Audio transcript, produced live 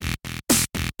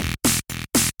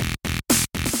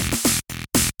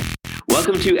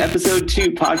Welcome to episode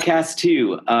 2, podcast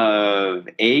 2 of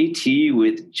AT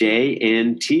with J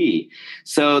and T.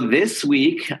 So this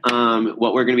week,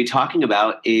 what we're going to be talking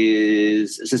about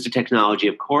is assistive technology,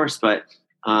 of course, but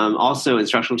also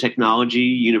instructional technology,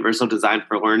 universal design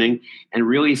for learning, and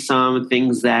really some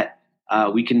things that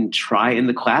we can try in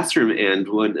the classroom. And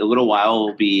in a little while,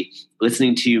 we'll be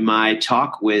listening to my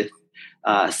talk with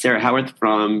Sarah Howorth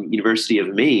from University of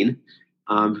Maine,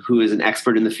 who is an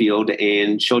expert in the field,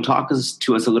 and she'll talk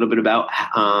to us a little bit about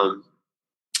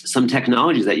some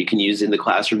technologies that you can use in the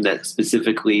classroom that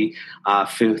specifically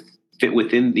fit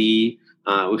within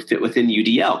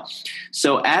UDL.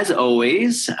 So as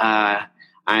always,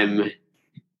 I'm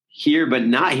here but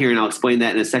not here, and I'll explain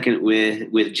that in a second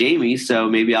with Jamie. So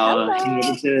maybe I'll hand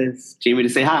it to Jamie to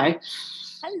say hi.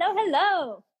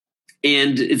 Hello.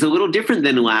 And it's a little different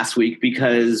than last week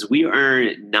because we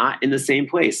are not in the same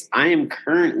place. I am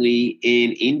currently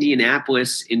in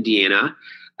Indianapolis, Indiana,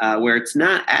 where it's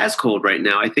not as cold right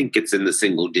now. I think it's in the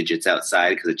single digits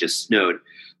outside because it just snowed.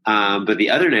 But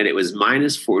the other night it was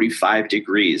minus 45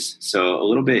 degrees, so a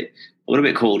little bit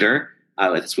colder.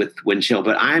 It's with wind chill.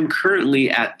 But I'm currently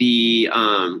at the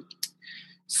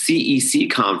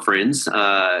CEC conference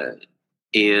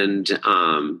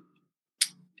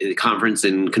the conference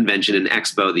and convention and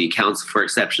expo, the Council for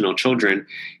Exceptional Children.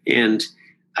 And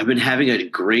I've been having a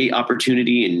great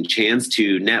opportunity and chance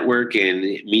to network and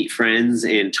meet friends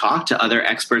and talk to other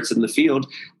experts in the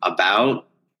field about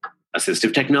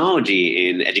assistive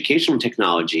technology and educational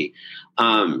technology.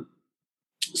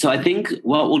 So I think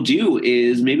what we'll do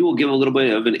is maybe we'll give a little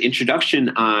bit of an introduction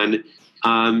on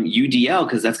UDL,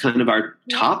 because that's kind of our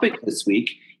topic this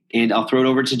week. And I'll throw it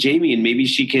over to Jamie, and maybe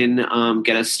she can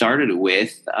get us started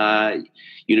with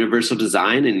universal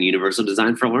design and universal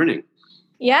design for learning.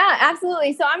 Yeah,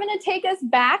 absolutely. So I'm going to take us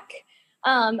back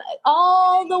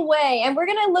all the way, and we're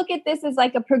going to look at this as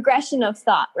like a progression of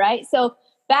thought, right? So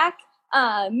back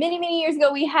many years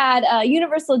ago, we had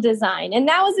universal design, and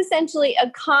that was essentially a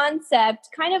concept,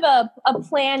 kind of a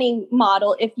planning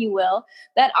model, if you will,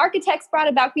 that architects brought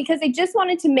about because they just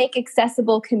wanted to make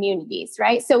accessible communities,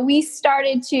 right? So we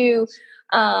started to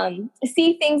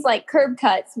see things like curb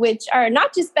cuts, which are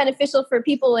not just beneficial for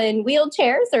people in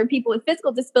wheelchairs or people with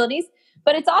physical disabilities,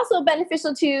 but it's also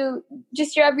beneficial to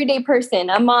just your everyday person,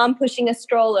 a mom pushing a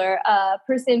stroller, a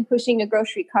person pushing a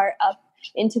grocery cart up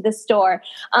into the store.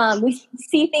 We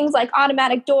see things like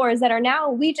automatic doors that are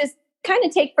now, we just kind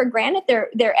of take for granted.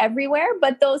 They're everywhere,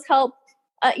 but those help,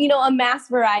 a mass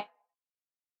variety.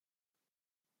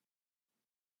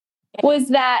 Was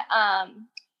that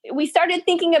we started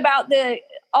thinking about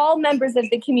all members of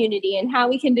the community and how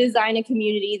we can design a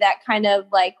community that kind of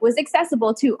like was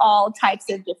accessible to all types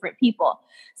of different people.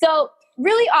 So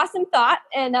really awesome thought.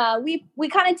 And we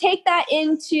kind of take that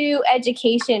into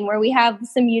education, where we have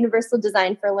some universal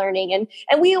design for learning.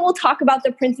 And we will talk about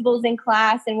the principles in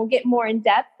class, and we'll get more in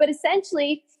depth. But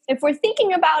essentially, if we're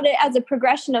thinking about it as a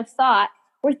progression of thought,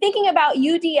 we're thinking about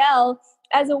UDL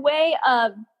as a way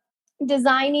of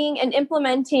designing and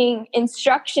implementing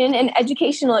instruction and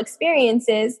educational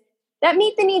experiences that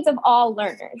meet the needs of all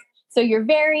learners. So you're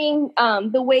varying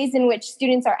the ways in which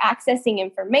students are accessing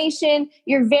information.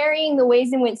 You're varying the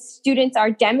ways in which students are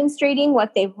demonstrating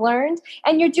what they've learned.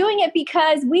 And you're doing it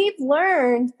because we've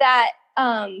learned that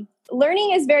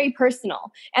learning is very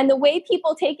personal. And the way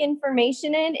people take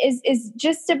information in is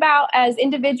just about as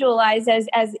individualized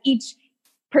as each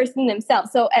person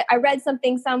themselves. So I read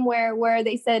something somewhere where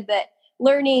they said that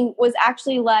learning was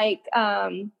actually like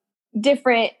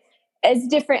different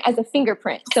as a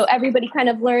fingerprint. So everybody kind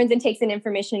of learns and takes in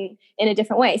information in a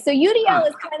different way. So UDL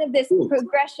is kind of this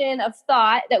progression of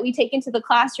thought that we take into the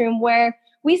classroom, where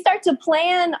we start to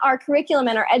plan our curriculum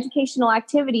and our educational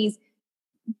activities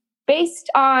based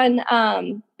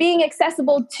on being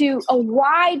accessible to a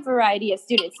wide variety of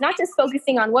students, not just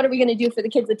focusing on what are we going to do for the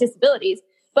kids with disabilities,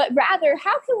 but rather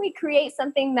how can we create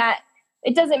something that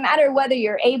it doesn't matter whether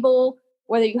you're able,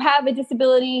 whether you have a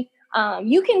disability,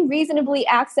 you can reasonably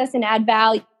access and add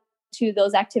value to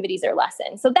those activities or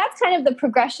lessons. So that's kind of the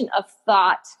progression of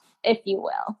thought, if you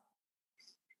will.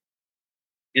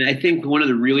 And I think one of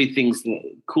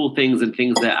the cool things and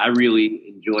things that I really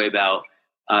enjoy about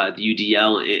the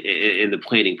UDL in the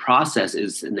planning process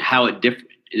is and how it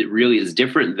really is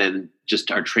different than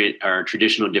just our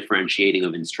traditional differentiating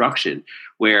of instruction,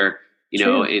 where, in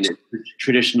a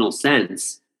traditional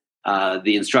sense,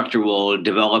 the instructor will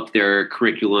develop their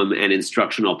curriculum and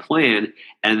instructional plan.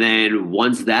 And then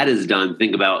once that is done,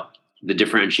 think about the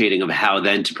differentiating of how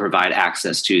then to provide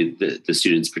access to the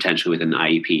students potentially with an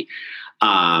IEP.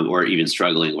 Or even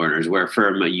struggling learners, where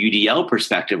from a UDL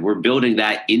perspective, we're building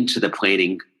that into the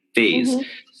planning phase. Mm-hmm.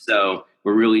 So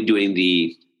we're really doing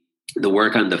the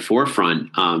work on the forefront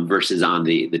versus on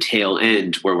the tail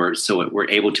end, where we're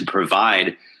able to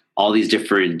provide all these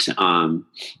different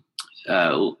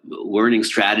learning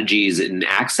strategies and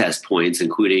access points,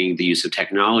 including the use of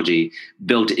technology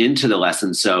built into the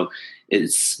lesson. So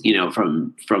it's,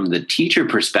 from the teacher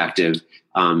perspective,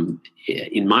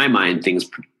 in my mind, things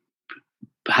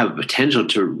have a potential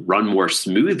to run more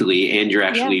smoothly, and you're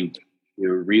actually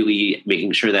you're really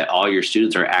making sure that all your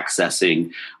students are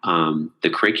accessing the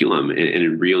curriculum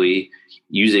and really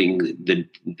using the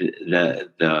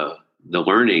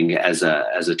learning as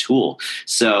a tool.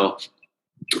 So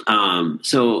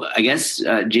I guess,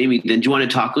 Jamie, then do you want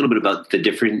to talk a little bit about the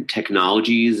different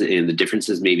technologies and the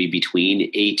differences maybe between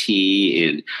AT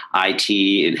and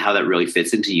IT and how that really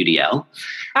fits into UDL?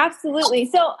 Absolutely.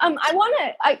 So I kind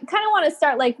of want to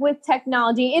start with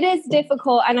technology. It is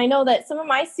difficult. And I know that some of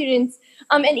my students,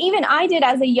 and even I did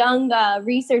as a young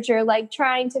researcher,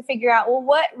 trying to figure out, well,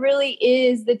 what really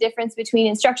is the difference between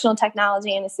instructional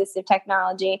technology and assistive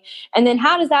technology? And then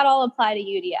how does that all apply to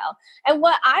UDL? And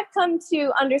what I've come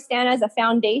to understand as a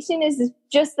foundation is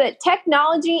just that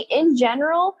technology in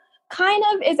general kind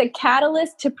of is a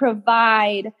catalyst to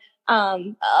provide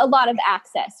a lot of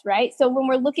access, right? So when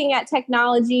we're looking at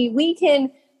technology, we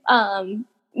can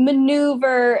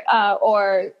maneuver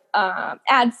or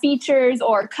add features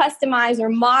or customize or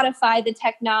modify the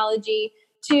technology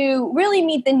to really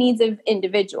meet the needs of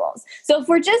individuals. So if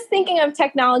we're just thinking of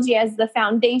technology as the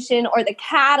foundation or the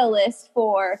catalyst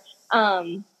for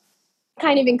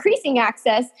kind of increasing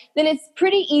access, then it's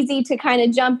pretty easy to kind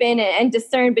of jump in and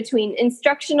discern between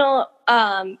instructional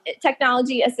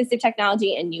technology, assistive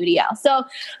technology, and UDL. So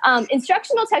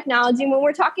instructional technology, when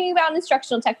we're talking about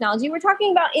instructional technology, we're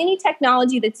talking about any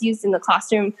technology that's used in the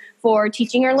classroom for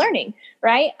teaching or learning,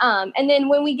 right? And then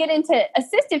when we get into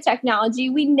assistive technology,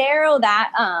 we narrow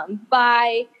that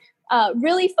by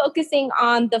really focusing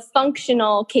on the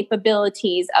functional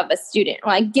capabilities of a student,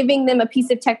 like giving them a piece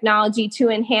of technology to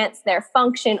enhance their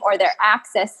function or their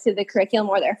access to the curriculum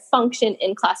or their function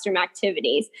in classroom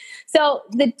activities. So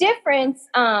the difference,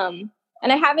 and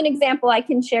I have an example I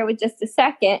can share with just a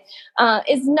second,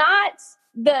 is not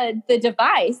the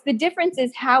device. The difference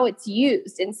is how it's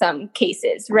used in some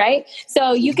cases, right?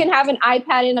 So you can have an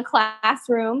iPad in a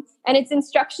classroom and it's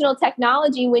instructional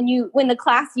technology when the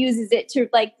class uses it to,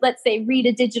 let's say, read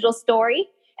a digital story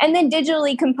and then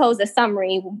digitally compose a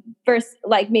summary versus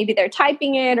maybe they're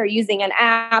typing it or using an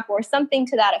app or something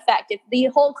to that effect. If the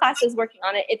whole class is working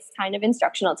on it, it's kind of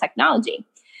instructional technology.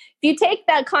 If you take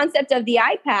that concept of the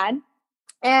iPad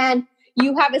and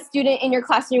you have a student in your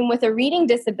classroom with a reading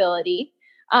disability,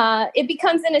 it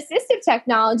becomes an assistive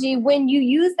technology when you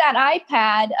use that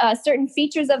iPad, certain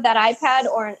features of that iPad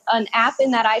or an app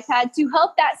in that iPad to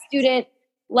help that student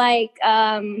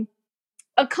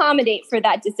accommodate for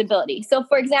that disability. So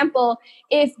for example,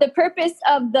 if the purpose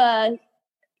of the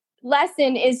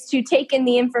lesson is to take in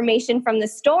the information from the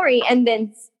story and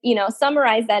then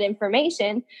summarize that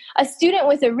information, a student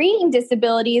with a reading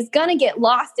disability is going to get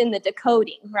lost in the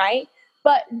decoding, right?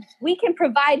 But we can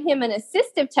provide him an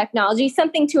assistive technology,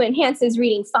 something to enhance his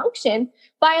reading function,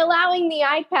 by allowing the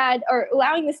iPad or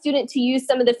allowing the student to use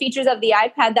some of the features of the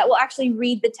iPad that will actually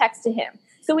read the text to him.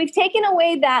 So we've taken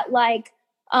away that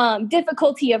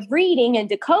difficulty of reading and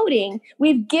decoding.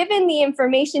 We've given the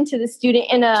information to the student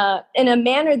in a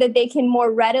manner that they can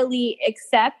more readily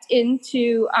accept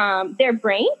into their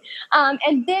brain.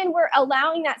 And then we're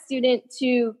allowing that student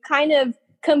to kind of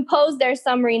compose their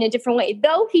summary in a different way.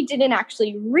 Though he didn't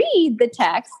actually read the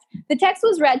text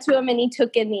was read to him and he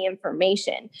took in the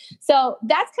information. So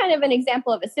that's kind of an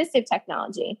example of assistive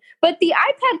technology. But the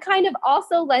iPad kind of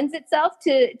also lends itself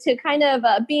to kind of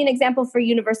be an example for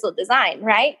universal design,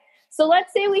 right? So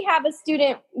let's say we have a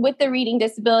student with a reading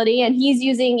disability and he's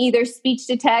using either speech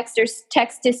to text or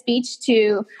text to speech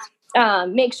to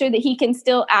make sure that he can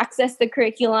still access the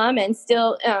curriculum and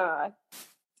still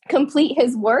complete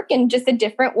his work in just a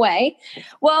different way.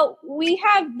 Well, we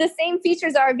have the same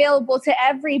features are available to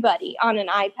everybody on an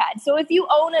iPad. So if you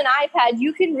own an iPad,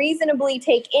 you can reasonably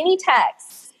take any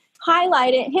text,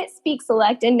 highlight it, hit speak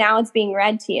select, and now it's being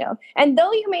read to you. And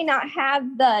though you may not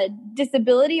have the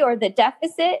disability or the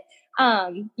deficit,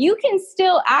 you can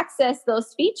still access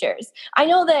those features. I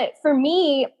know that for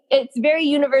me, it's very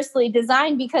universally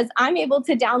designed because I'm able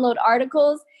to download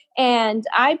articles and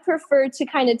I prefer to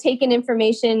kind of take in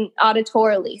information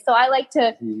auditorily. So I like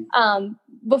to,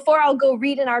 before I'll go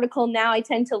read an article now, I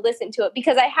tend to listen to it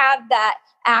because I have that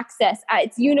access.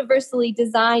 It's universally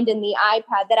designed in the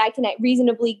iPad that I can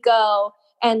reasonably go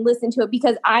and listen to it,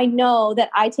 because I know that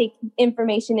I take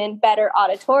information in better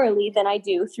auditorily than I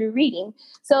do through reading.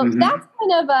 So that's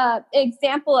kind of a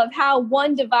example of how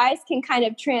one device can kind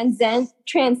of transcend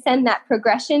that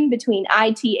progression between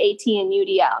IT, AT, and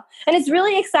UDL. And it's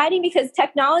really exciting because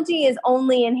technology is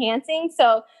only enhancing.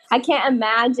 So I can't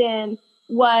imagine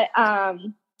what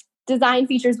design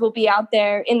features will be out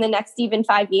there in the next even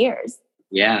 5 years.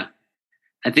 Yeah.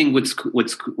 I think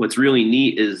what's really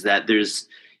neat is that there's,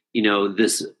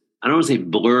 this, I don't want to say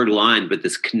blurred line, but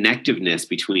this connectiveness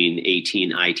between AT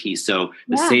and IT. So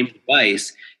the same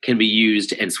device can be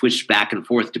used and switched back and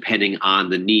forth depending on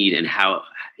the need and how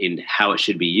it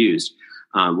should be used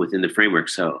within the framework.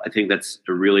 So I think that's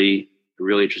a really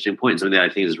interesting point. Something that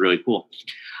I think is really cool.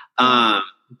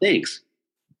 Thanks.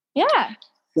 Yeah.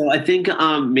 So I think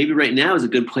maybe right now is a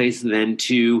good place then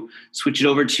to switch it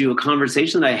over to a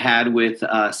conversation that I had with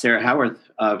Sarah Howorth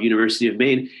of University of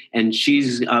Maine, and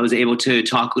I was able to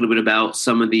talk a little bit about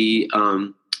some of the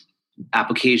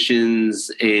applications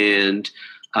and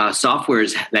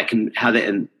softwares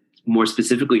and more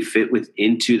specifically fit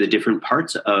into the different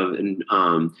parts of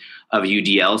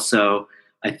UDL. So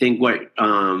I think what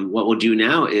we'll do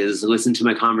now is listen to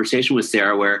my conversation with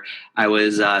Sarah, where I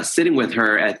was sitting with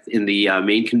her in the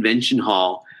main convention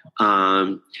hall,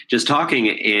 just talking.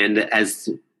 And as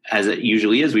it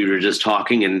usually is, we were just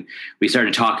talking, and we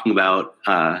started talking about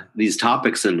these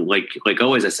topics. And like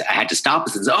always, I had to stop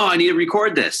us and say, "Oh, I need to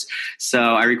record this." So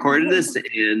I recorded this,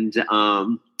 and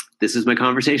this is my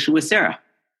conversation with Sarah.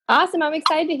 Awesome! I'm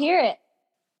excited to hear it.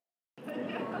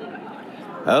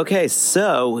 Okay,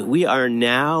 so we are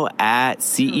now at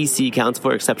CEC, Council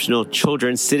for Exceptional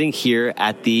Children, sitting here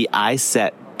at the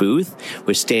ISET booth,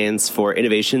 which stands for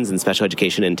Innovations in Special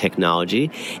Education and Technology.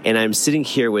 And I'm sitting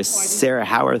here with Sarah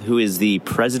Howorth, who is the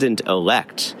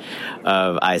president-elect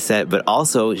of ISET, but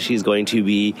also she's going to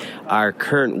be our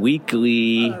current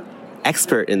weekly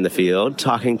expert in the field,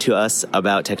 talking to us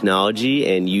about technology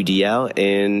and UDL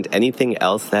and anything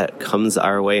else that comes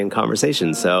our way in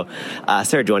conversation. So,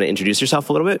 Sarah, do you want to introduce yourself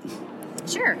a little bit?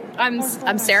 Sure.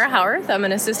 I'm Sarah Howorth. I'm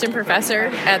an assistant professor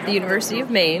at the University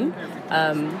of Maine,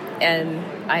 and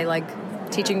I like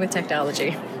teaching with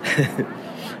technology.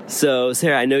 So,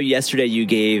 Sarah, I know yesterday you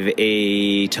gave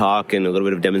a talk and a little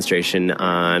bit of demonstration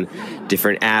on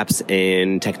different apps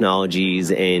and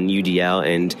technologies and UDL,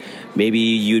 and maybe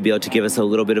you'd be able to give us a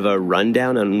little bit of a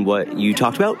rundown on what you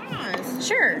talked about?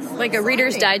 Sure. Like a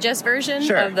Reader's Digest version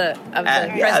of the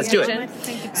presentation? Yeah, let's do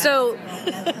it. So,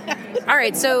 all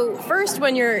right. So first,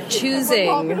 when you're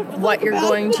choosing what you're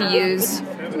going to use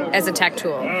as a tech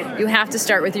tool, you have to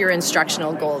start with your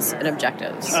instructional goals and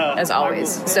objectives, as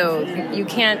always. So you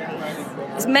can't,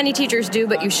 as many teachers do,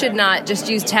 but you should not just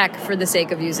use tech for the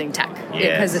sake of using tech,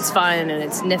 because it's fun and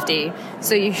it's nifty.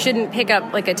 So you shouldn't pick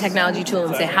up like a technology tool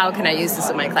and say, how can I use this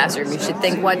in my classroom? You should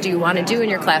think, what do you want to do in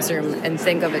your classroom, and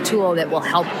think of a tool that will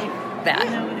help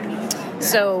that.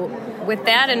 So with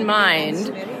that in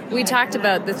mind, we talked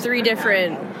about the three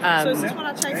different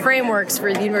frameworks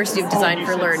for the University of Design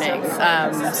for Learning: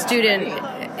 student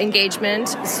engagement,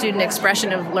 student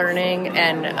expression of learning,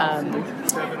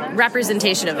 and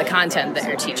representation of the content that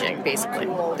you're teaching, basically.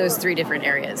 Those three different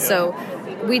areas. So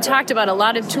we talked about a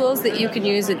lot of tools that you can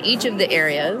use in each of the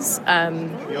areas. Do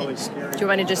you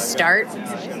want to just start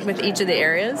with each of the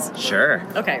areas? Sure.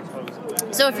 Okay.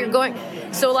 So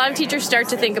a lot of teachers start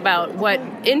to think about what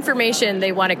information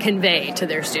they want to convey to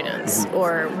their students,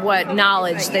 or what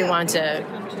knowledge they want to,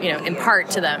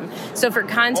 impart to them. So for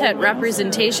content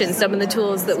representation, some of the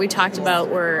tools that we talked about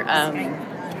were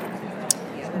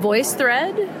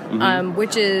VoiceThread,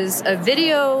 which is a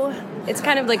video. It's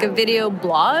kind of like a video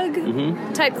blog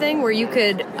type thing where you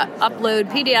could upload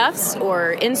PDFs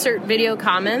or insert video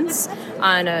comments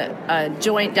on a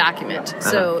joint document.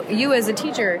 So you as a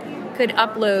teacher could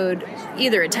upload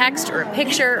either a text or a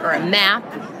picture or a map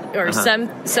or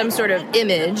some sort of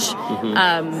image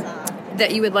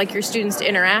that you would like your students to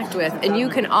interact with. And you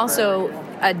can also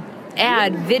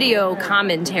add video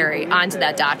commentary onto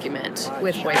that document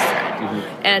with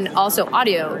VoiceThread, and also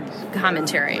audio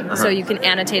commentary. So you can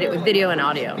annotate it with video and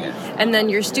audio. And then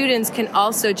your students can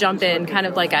also jump in kind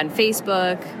of like on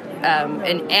Facebook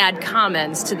and add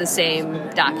comments to the same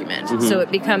document. So it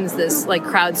becomes this like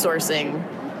crowdsourcing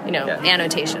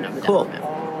annotation of the document.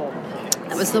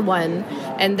 That was the one.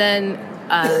 And then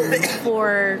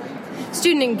for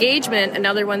student engagement,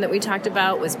 another one that we talked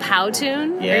about was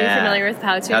Powtoon. Yeah. Are you familiar with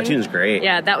Powtoon? Powtoon's great.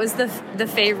 Yeah, that was the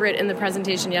favorite in the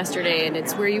presentation yesterday, and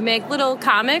it's where you make little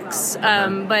comics,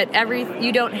 but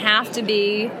you don't have to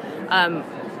be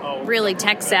really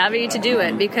tech savvy to do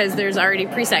it because there's already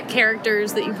preset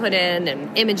characters that you put in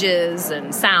and images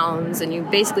and sounds, and you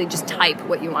basically just type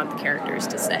what you want the characters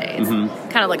to say. It's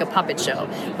kind of like a puppet show.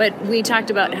 But we talked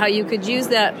about how you could use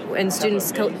that when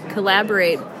students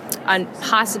collaborate on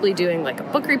possibly doing like a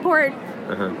book report,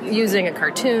 using a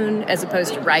cartoon as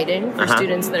opposed to writing for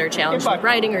students that are challenged with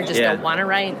writing or just don't want to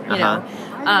write, you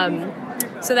know.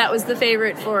 So that was the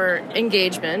favorite for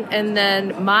engagement. And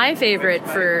then my favorite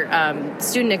for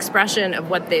student expression of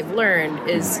what they've learned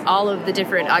is all of the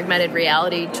different augmented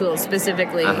reality tools,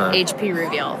 specifically HP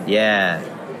Reveal. Yeah.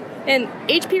 And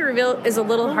HP Reveal is a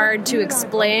little hard to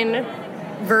explain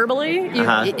verbally.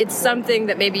 It's something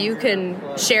that maybe you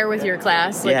can share with your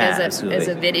class like as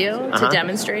a video to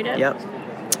demonstrate it. Yep.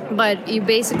 But you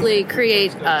basically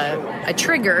create a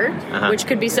trigger, which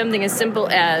could be something as simple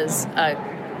as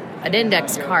an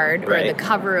index card or the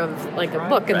cover of like a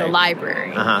book in the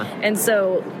library. And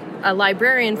so a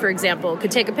librarian, for example,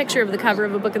 could take a picture of the cover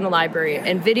of a book in the library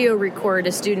and video record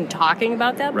a student talking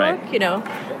about that book. You know,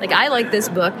 like, I like this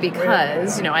book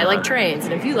because, you know, I like trains.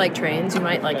 And if you like trains, you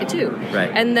might like it too.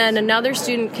 And then another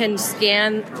student can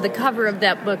scan the cover of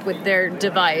that book with their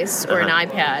device or an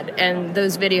iPad, and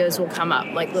those videos will come up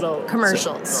like little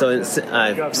commercials. So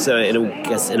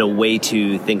in a way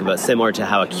to think about, similar to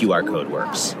how a QR code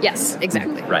works. Yes,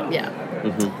 exactly. Yeah.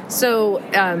 So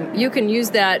you can use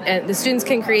that, and the students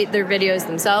can create their videos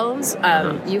themselves.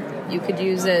 You could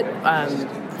use it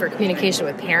for communication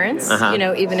with parents. You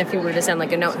know, even if you were to send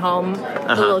like a note home,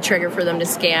 a little trigger for them to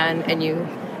scan, and you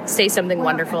say something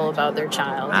wonderful about their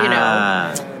child. You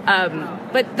know,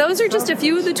 but those are just a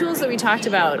few of the tools that we talked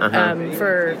about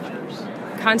for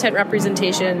content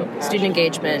representation, student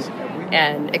engagement,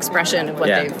 and expression of what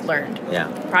they've learned.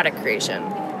 Product creation.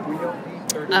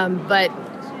 But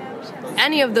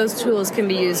any of those tools can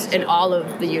be used in all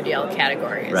of the UDL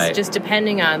categories, just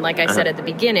depending on, like I said at the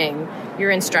beginning,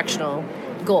 your instructional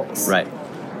goals.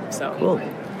 So cool.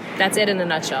 That's it in a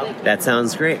nutshell. That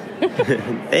sounds great.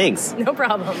 Thanks. No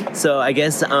problem. So I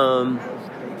guess trying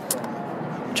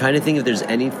to think if there's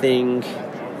anything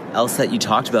else that you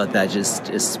talked about that just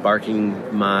is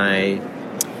sparking my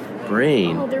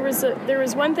brain. Oh, there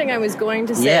was one thing I was going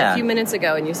to say a few minutes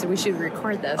ago, and you said we should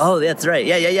record this. Oh, that's right.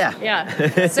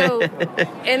 Yeah. So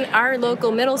in our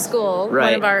local middle school,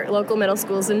 one of our local middle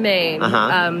schools in Maine,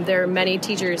 there are many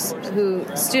teachers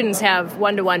students have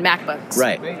one-to-one MacBooks,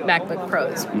 MacBook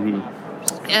Pros.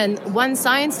 And one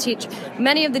science teacher,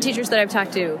 many of the teachers that I've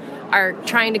talked to are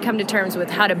trying to come to terms with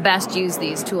how to best use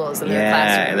these tools in their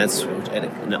classroom. And that's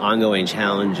an ongoing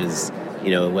challenge is, you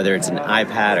know, whether it's an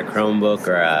iPad, a Chromebook,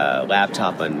 or a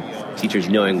laptop, and teachers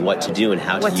knowing what to do and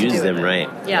how to use them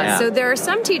Yeah, so there are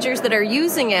some teachers that are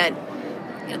using it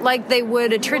like they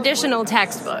would a traditional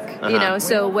textbook, you know,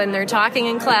 so when they're talking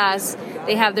in class,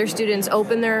 they have their students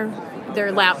open their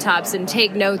laptops and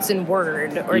take notes in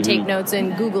Word or take notes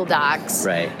in Google Docs.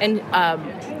 And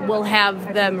we'll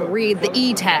have them read the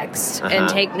e-text and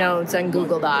take notes on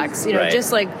Google Docs, you know,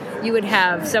 just like you would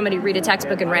have somebody read a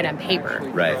textbook and write on paper.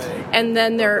 And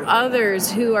then there are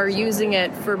others who are using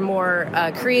it for more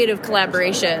creative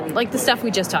collaboration, like the stuff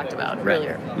we just talked about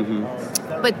earlier.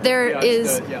 But there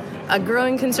is a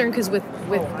growing concern because with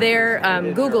their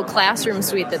Google Classroom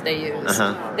suite that they use,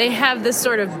 they have this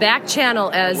sort of back channel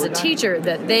as a teacher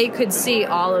that they could see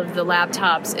all of the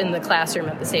laptops in the classroom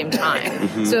at the same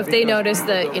time. So if they notice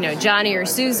that, you know, Johnny or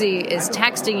Susie is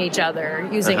texting each other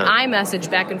using iMessage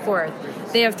back and forth,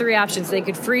 they have three options. They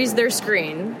could freeze their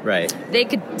screen. They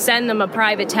could send them a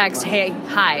private text, hey,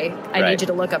 hi, I need you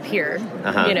to look up here.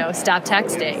 You know, stop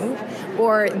texting.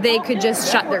 Or they could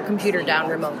just shut their computer down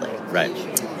remotely.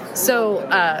 So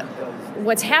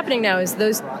what's happening now is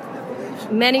those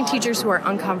many teachers who are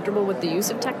uncomfortable with the use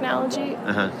of technology,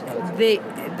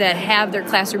 that have their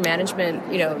classroom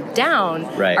management, you know, down,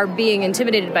 are being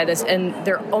intimidated by this, and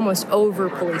they're almost over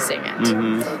policing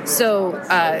it. So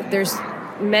there's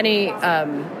many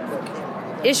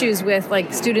issues with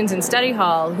like students in study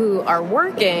hall who are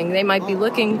working. They might be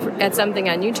looking at something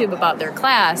on YouTube about their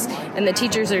class, and the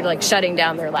teachers are like shutting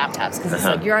down their laptops because it's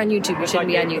like, you're on YouTube, you shouldn't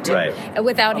be on YouTube. And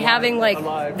without having like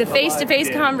the face-to-face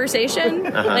conversation,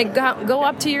 like go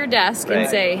up to your desk and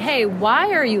say, hey,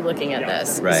 why are you looking at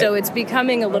this? So it's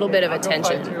becoming a little bit of a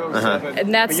tension.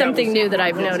 And that's something new that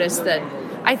I've noticed that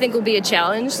I think will be a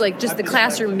challenge, like just the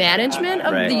classroom management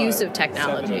of the use of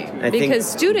technology. Because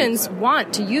students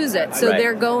want to use it, so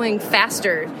they're going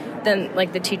faster than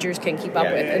like the teachers can keep up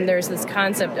with. And there's this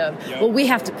concept of, well, we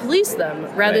have to police them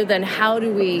rather than how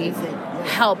do we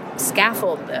help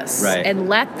scaffold this and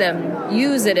let them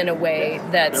use it in a way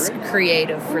that's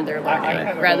creative for their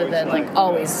learning rather than like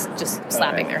always just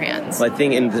slapping their hands. Well, I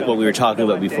think in what we were talking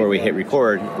about before we hit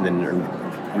record and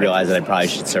then realized that I probably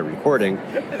should start recording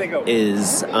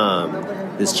is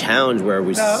this challenge where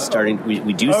we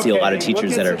do see a lot of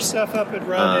teachers that are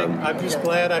I'm just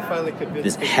glad I finally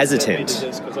this hesitant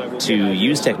to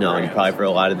use technology, probably for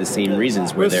a lot of the same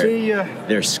reasons, where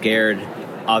they're scared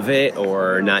of it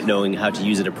or not knowing how to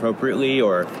use it appropriately,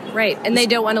 or and they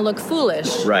don't want to look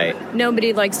foolish.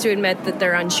 Nobody likes to admit that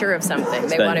they're unsure of something.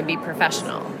 They want to be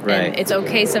professional. And it's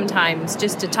okay sometimes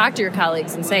just to talk to your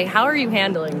colleagues and say, how are you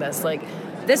handling this? Like,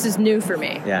 this is new for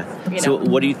me. So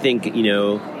what do you think,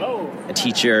 a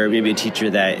teacher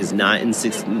that is not in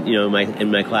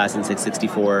my class in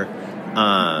 664,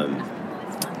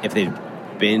 if they've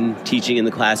been teaching in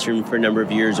the classroom for a number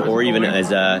of years, or even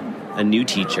as a new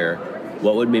teacher,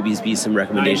 what would maybe be some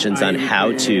recommendations on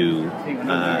how to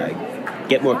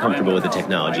get more comfortable with the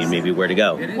technology and maybe where to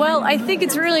go? Well, I think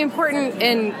it's really important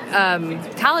in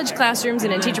college classrooms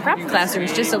and in teacher prep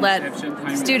classrooms just to let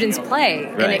students play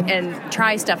and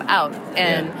try stuff out.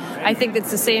 And I think it's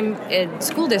the same in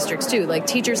school districts too. Like,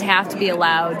 teachers have to be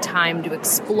allowed time to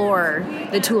explore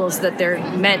the tools that they're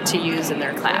meant to use in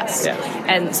their class.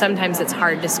 And sometimes it's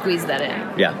hard to squeeze that in.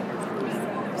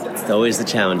 It's always the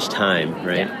challenge, time,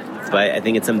 right? But I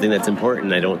think it's something that's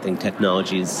important. I don't think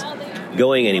technology's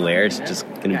going anywhere. It's just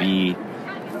going to be, I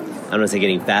don't want to say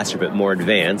getting faster, but more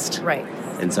advanced.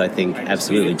 And so I think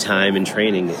absolutely time and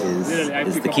training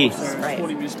is the key.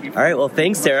 All right. Well,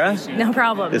 thanks, Sarah. No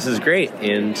problem. This is great.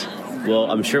 And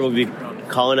I'm sure we'll be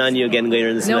calling on you again later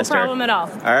in the semester. No problem at all.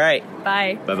 All right.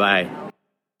 Bye. Bye-bye.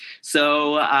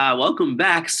 So welcome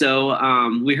back.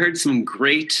 So we heard some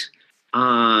great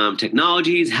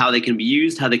technologies, how they can be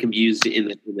used in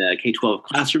the K-12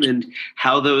 classroom, and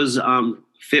how those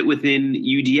fit within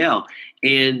UDL.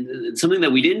 And something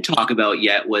that we didn't talk about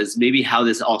yet was maybe how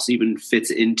this also even fits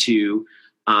into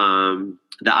the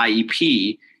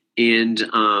IEP. And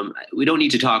we don't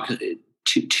need to talk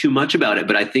too much about it,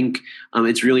 but I think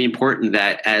it's really important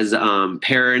that as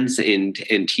parents and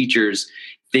teachers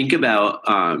think about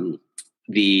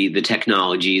the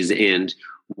technologies and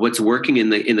what's working in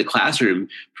the classroom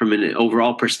from an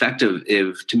overall perspective,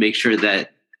 to make sure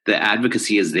that the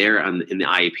advocacy is there in the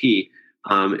IEP,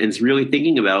 and it's really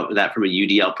thinking about that from a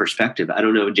UDL perspective. I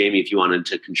don't know, Jamie, if you wanted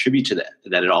to contribute to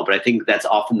that at all, but I think that's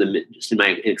often just in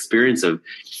my experience of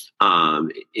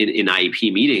in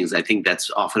IEP meetings, I think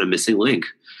that's often a missing link.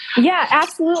 Yeah,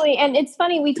 absolutely. And it's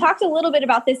funny, we talked a little bit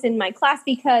about this in my class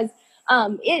because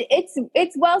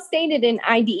it's well stated in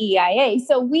IDEIA.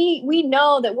 So we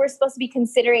know that we're supposed to be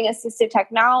considering assistive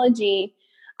technology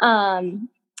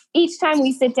each time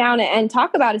we sit down and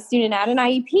talk about a student at an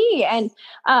IEP. And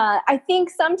I think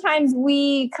sometimes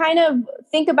we kind of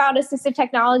think about assistive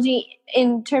technology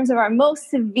in terms of our most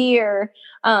severe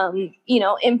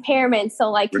impairments, so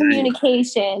like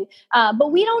communication,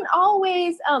 but we don't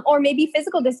always, or maybe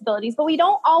physical disabilities, but we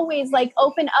don't always like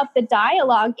open up the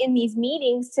dialogue in these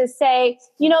meetings to say,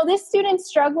 this student's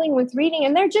struggling with reading,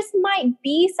 and there just might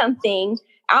be something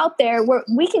out there where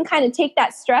we can kind of take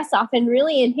that stress off and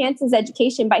really enhance his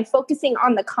education by focusing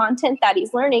on the content that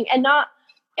he's learning and not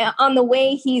on the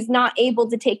way he's not able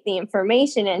to take the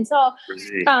information. And so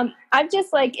I've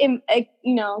just kind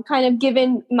of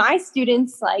given my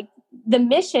students like the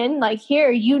mission, like,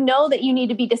 here, that you need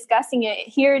to be discussing it.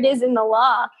 Here it is in the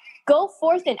law. Go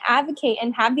forth and advocate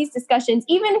and have these discussions.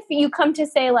 Even if you come to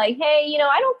say like, hey,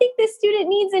 I don't think this student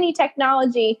needs any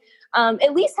technology.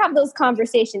 At least have those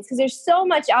conversations, because there's so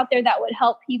much out there that would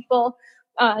help people,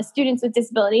 students with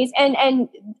disabilities. And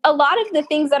a lot of the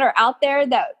things that are out there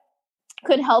that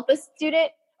could help a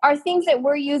student are things that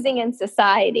we're using in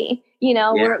society.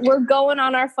 We're going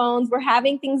on our phones, we're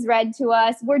having things read to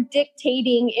us, we're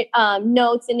dictating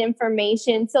notes and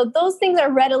information. So those things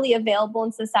are readily available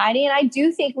in society. And I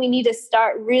do think we need to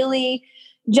start really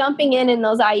jumping in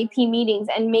those IEP meetings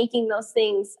and making those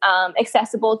things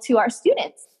accessible to our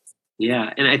students.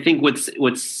 Yeah. And I think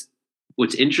what's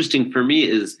interesting for me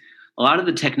is a lot of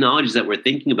the technologies that we're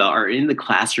thinking about are in the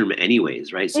classroom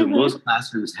anyways, right? So most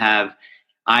classrooms have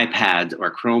iPads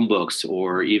or Chromebooks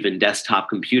or even desktop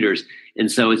computers.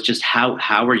 And so it's just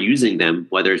how we're using them,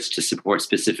 whether it's to support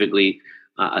specifically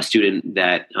a student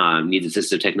that needs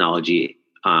assistive technology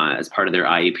as part of their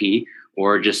IEP,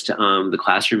 or just the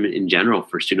classroom in general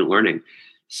for student learning.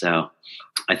 So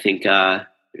I think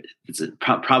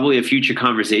probably a future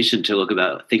conversation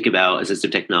to think about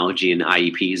assistive technology and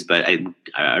IEPs. But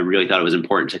I really thought it was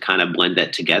important to kind of blend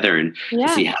that together and to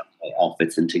see how it all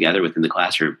fits in together within the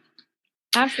classroom.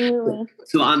 Absolutely.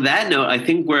 So on that note, I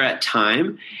think we're at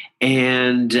time.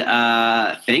 And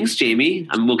thanks, Jamie.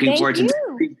 I'm looking forward to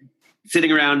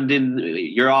sitting around in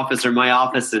your office or my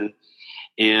office and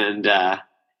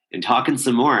talking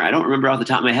some more. I don't remember off the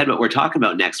top of my head what we're talking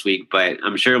about next week, but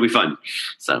I'm sure it'll be fun.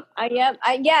 So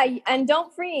and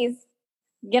don't freeze.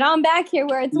 Get on back here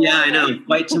where it's warmer. I know.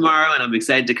 Flight tomorrow, and I'm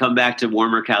excited to come back to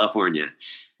warmer California.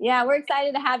 Yeah, we're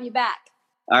excited to have you back.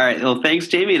 All right. Well, thanks,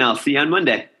 Jamie, and I'll see you on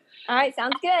Monday. All right.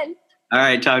 Sounds good. All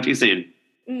right. Talk to you soon.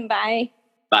 Bye.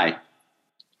 Bye.